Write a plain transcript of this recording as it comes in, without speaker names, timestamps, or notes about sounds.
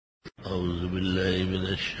أعوذ بالله من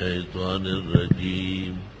الشيطان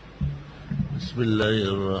الرجيم بسم الله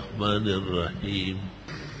الرحمن الرحيم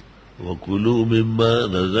وَكُلُوا مِمَّا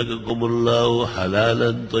رَزَقَكُمُ اللَّهُ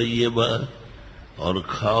حَلَالًا طَيِّبًا اور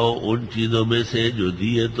کھاؤ ان چیزوں میں سے جو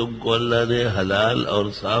دیے تم کو اللہ نے حلال اور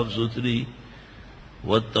صاف ستھری.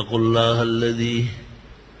 وَاتَّقُوا اللَّهَ الَّذِي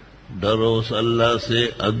ڈرو اس اللہ سے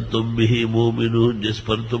انتم بِهِ مُؤْمِنُونَ جس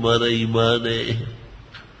پر تمہارا ایمان ہے.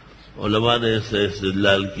 علماء نے اس سے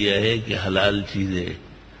استدلال کیا ہے کہ حلال چیزیں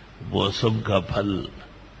موسم کا پھل،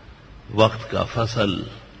 وقت کا فصل،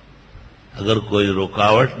 اگر کوئی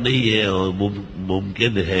رکاوٹ نہیں ہے اور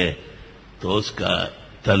ممکن ہے تو اس کا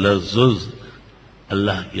تلذذ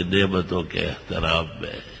اللہ کی نعمتوں کے احترام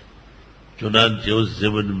میں ہے. چنانچہ اس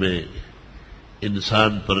ضمن میں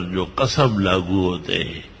انسان پر جو قسم لاگو ہوتے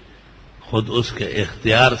ہیں خود اس کے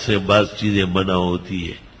اختیار سے بعض چیزیں منع ہوتی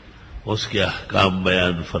ہے، اس کے احکام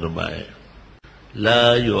بیان فرمائے.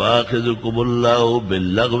 لا یؤاخذکم اللہ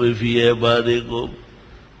باللغو فی ایمانکم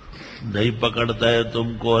نہیں پکڑتا ہے تم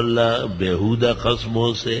کو اللہ بیہودہ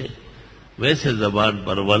قسموں سے. ویسے زبان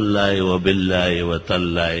پر واللہ وباللہ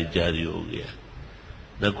وتاللہ جاری ہو گیا،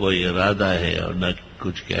 نہ کوئی ارادہ ہے اور نہ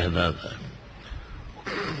کچھ کہنا تھا.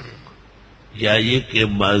 یا یہ کہ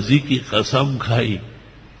ماضی کی قسم کھائی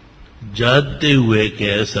جانتے ہوئے کہ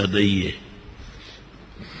ایسا نہیں ہے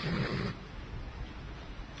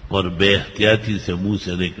اور بے احتیاطی سے منہ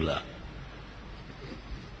سے نکلا.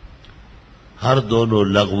 ہر دونوں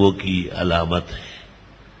لغو کی علامت ہے.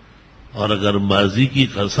 اور اگر ماضی کی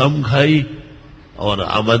قسم کھائی اور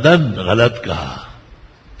عمدن غلط کہا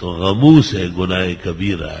تو غموس ہے، گناہ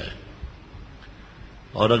کبیرہ ہے.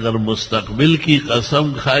 اور اگر مستقبل کی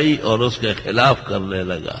قسم کھائی اور اس کے خلاف کرنے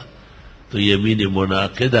لگا تو یمین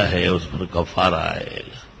منعقدہ ہے، اس پر کفارہ آئے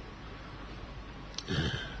گا.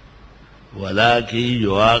 وَلَٰكِن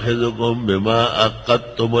يُؤَاخِذُكُم بِمَا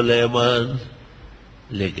عَقَّدتُّمُ الْأَيْمَانَ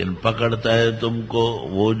لیکن پکڑتا ہے تم کو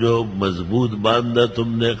وہ جو مضبوط باندھا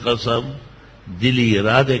تم نے قسم، دلی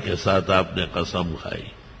ارادے کے ساتھ آپ نے قسم کھائی.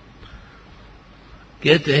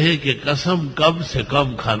 کہتے ہیں کہ قسم کم سے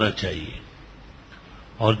کم کھانا چاہیے،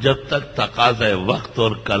 اور جب تک تقاضۂ وقت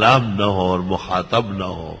اور کلام نہ ہو اور مخاطب نہ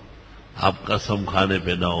ہو آپ قسم کھانے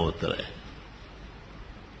پہ نہ اترے،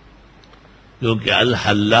 کیونکہ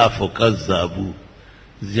الحلاف کذاب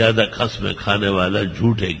زیادہ قسمیں کھانے والا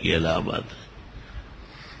جھوٹے کی علامت ہے.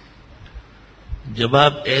 جب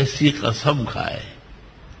آپ ایسی قسم کھائے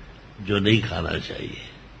جو نہیں کھانا چاہیے،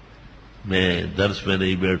 میں درس میں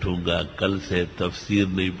نہیں بیٹھوں گا، کل سے تفسیر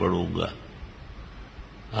نہیں پڑھوں گا،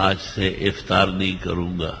 آج سے افطار نہیں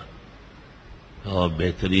کروں گا، اور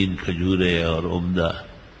بہترین کھجورے اور عمدہ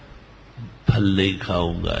پھل نہیں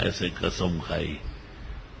کھاؤں گا، ایسے قسم کھائی.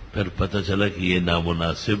 پھر پتہ چلا کہ یہ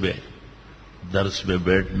نامناسب ہے. درس میں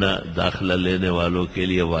بیٹھنا داخلہ لینے والوں کے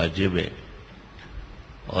لیے واجب ہے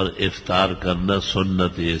اور افطار کرنا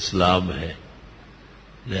سنت اسلام ہے،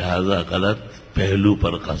 لہذا غلط پہلو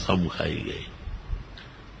پر قسم کھائی گئی.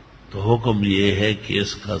 تو حکم یہ ہے کہ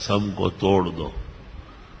اس قسم کو توڑ دو،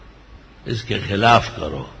 اس کے خلاف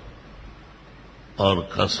کرو، اور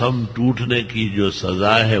قسم ٹوٹنے کی جو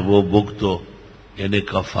سزا ہے وہ بھگتو، یعنی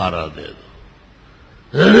کفارہ دے دو.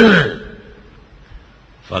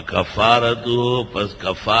 فکفارتہ پس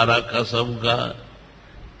کفارہ قسم کا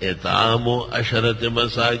اطعام 10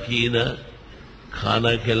 مساکین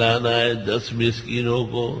کھانا کھلانا ہے 10 مسکینوں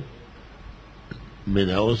کو.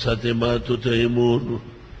 من اوسط ما تطعمون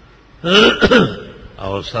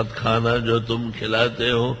اوسط کھانا جو تم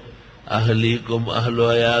کھلاتے ہو اہلیکم اہل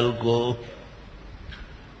و عیال کو.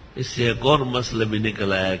 اس سے ایک اور مسئلہ بھی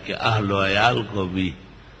نکل آیا کہ اہل و عیال کو بھی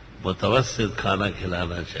متوسط کھانا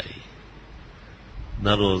کھلانا چاہیے،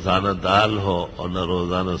 نہ روزانہ دال ہو اور نہ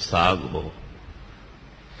روزانہ ساگ ہو،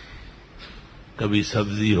 کبھی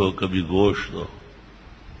سبزی ہو کبھی گوشت ہو،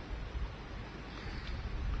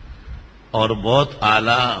 اور بہت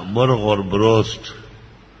اعلیٰ مرغ اور بروسٹ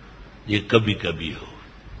یہ کبھی کبھی ہو.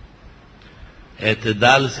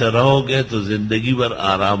 اعتدال سے رہو گے تو زندگی بھر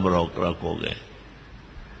آرام رکھو گے،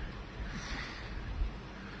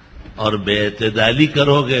 اور بے اعتدالی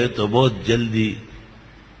کرو گے تو بہت جلدی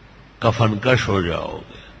کفن کش ہو جاؤ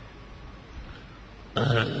گے.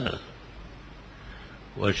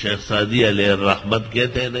 وہ شیخ سعدی علیہ الرحمت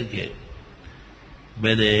کہتے ہیں نا کہ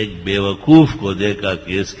میں نے ایک بیوقوف کو دیکھا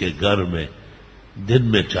کہ اس کے گھر میں دن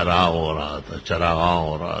میں چراغاں ہو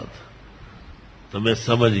رہا تھا، تو میں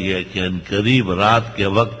سمجھ گیا کہ ان قریب رات کے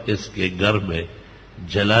وقت اس کے گھر میں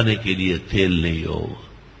جلانے کے لیے تیل نہیں ہوگا.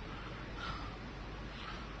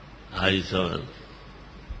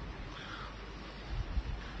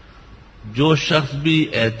 جو شخص بھی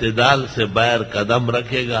اعتدال سے باہر قدم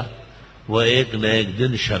رکھے گا وہ ایک نہ ایک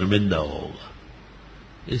دن شرمندہ ہوگا.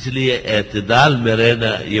 اس لیے اعتدال میں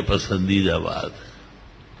رہنا یہ پسندیدہ بات ہے.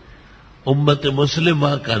 امت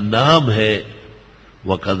مسلمہ کا نام ہے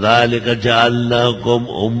وَكَذَلِكَ جَعَلْنَاكُمْ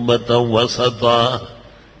أُمَّةً وَسَطًا،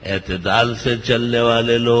 اعتدال سے چلنے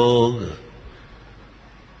والے لوگ.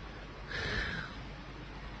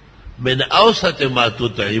 من اوسط ما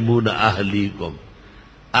تطعمون اہلیکم،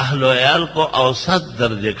 اہل و عیال کو اوسط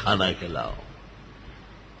درجے کھانا کھلاؤ.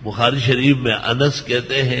 بخاری شریف میں انس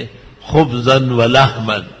کہتے ہیں خبزن و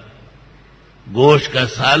لحمن، گوشت کا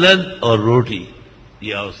سالن اور روٹی،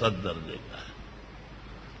 یہ اوسط درجے کا ہے.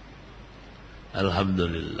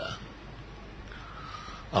 الحمدللہ.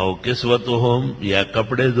 او کسوتہم، یا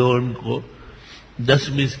کپڑے دو ان کو، 10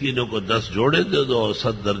 مسکینوں کو 10 جوڑے دے دو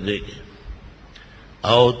اوسط درجے کے.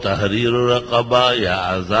 او تحریر رقبہ، یا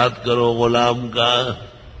آزاد کرو غلام کا.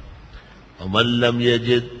 ومن لم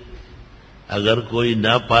یجد، اگر کوئی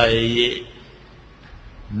نہ پائے، یہ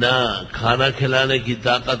نہ کھانا کھلانے کی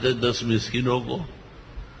طاقت ہے 10 مسکینوں کو،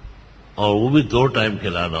 اور وہ بھی 2 ٹائم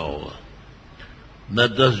کھلانا ہوگا، نہ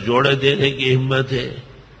 10 جوڑے دینے کی ہمت ہے،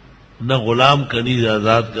 نہ غلام کنیز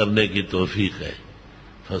آزاد کرنے کی توفیق ہے.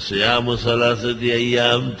 فصیام ثلاثۃ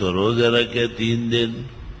ایام، تو روزے رکھے 3 دن.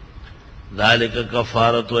 ذالک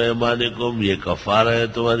کفارۃ ایمانکم، یہ کفارہ ہے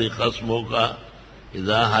تمہاری قسموں کا.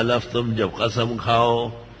 اذا حلفتم، جب قسم کھاؤ،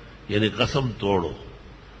 یعنی قسم توڑو.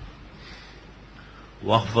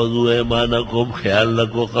 واحفظوا ایمانکم، خیال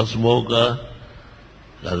رکھو قسموں کا.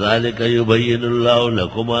 کذالک یبین اللہ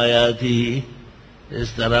لکم آیاتہ،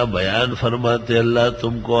 اس طرح بیان فرماتے اللہ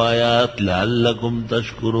تم کو آیات. لعلکم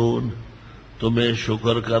تشکرون، تمہیں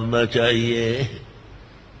شکر کرنا چاہیے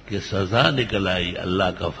کہ سزا نکل آئی، اللہ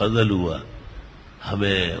کا فضل ہوا،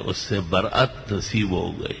 ہمیں اس سے برأت نصیب ہو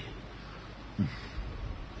گئی.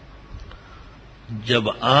 جب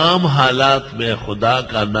عام حالات میں خدا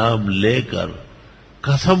کا نام لے کر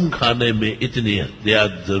قسم کھانے میں اتنی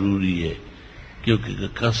احتیاط ضروری ہے، کیونکہ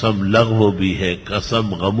قسم لغو بھی ہے،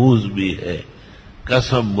 قسم غموز بھی ہے،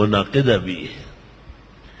 قسم منعقدہ بھی ہے،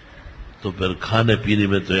 تو پھر کھانے پینے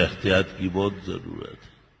میں تو احتیاط کی بہت ضرورت ہے.